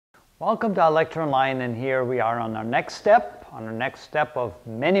Welcome to our lecture online, and here we are on our next step of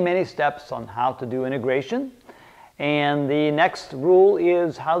many steps on how to do integration. And the next rule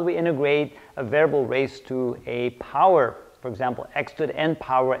is how do we integrate a variable raised to a power. For example, x to the n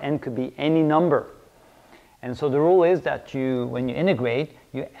power, n could be any number. And so the rule is that when you integrate,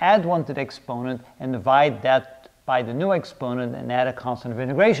 you add 1 to the exponent and divide that by the new exponent and add a constant of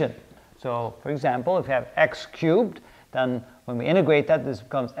integration. So for example, if you have x cubed, then when we integrate that, this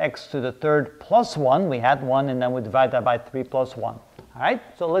becomes x to the third plus 1. We had 1, and then we divide that by 3 plus 1. All right,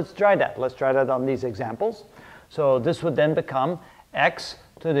 so let's try that. Let's try that on these examples. So this would then become x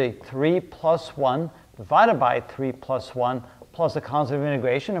to the 3 plus 1 divided by 3 plus 1 plus the constant of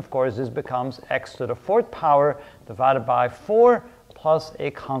integration. Of course, this becomes x to the fourth power divided by 4 plus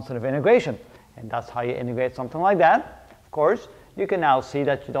a constant of integration. And that's how you integrate something like that. Of course, you can now see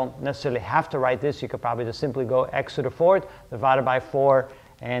that you don't necessarily have to write this. You could probably just simply go x to the fourth divided by 4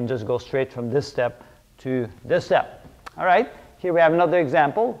 and just go straight from this step to this step. All right, here we have another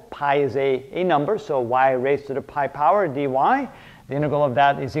example. Pi is a number, so y raised to the pi power dy. The integral of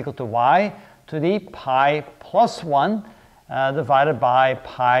that is equal to y to the pi plus 1 divided by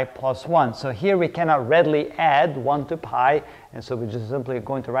pi plus 1. So here we cannot readily add 1 to pi, and so we're just simply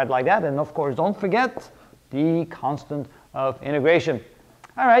going to write like that. And of course, don't forget the constant of integration.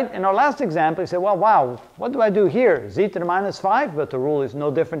 All right, in our last example, you say, well, wow, what do I do here? Z to the minus 5, but the rule is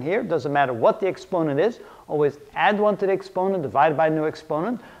no different here. It doesn't matter what the exponent is. Always add 1 to the exponent, divided by a new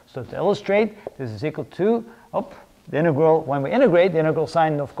exponent. So to illustrate, this is equal to, the integral, when we integrate, the integral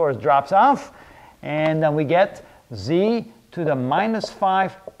sign, of course, drops off. And then we get z to the minus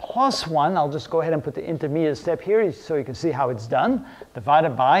 5 plus 1. I'll just go ahead and put the intermediate step here so you can see how it's done.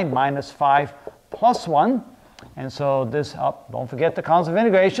 Divided by minus 5 plus 1. And so this, don't forget the constant of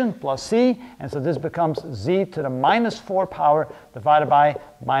integration, plus c. And so this becomes z to the minus 4 power divided by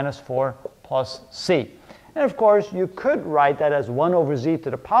minus 4 plus c. And of course, you could write that as 1 over z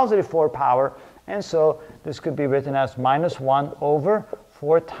to the positive 4 power. And so this could be written as minus 1 over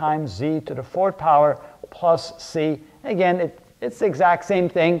 4 times z to the 4th power plus c. Again, it's the exact same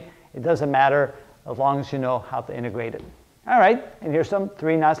thing. It doesn't matter as long as you know how to integrate it. All right, and here's some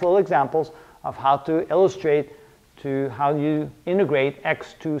 3 nice little examples of how to illustrate to how you integrate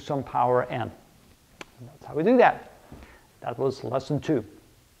x to some power n. That's how we do that. That was lesson 2.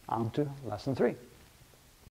 On to lesson 3.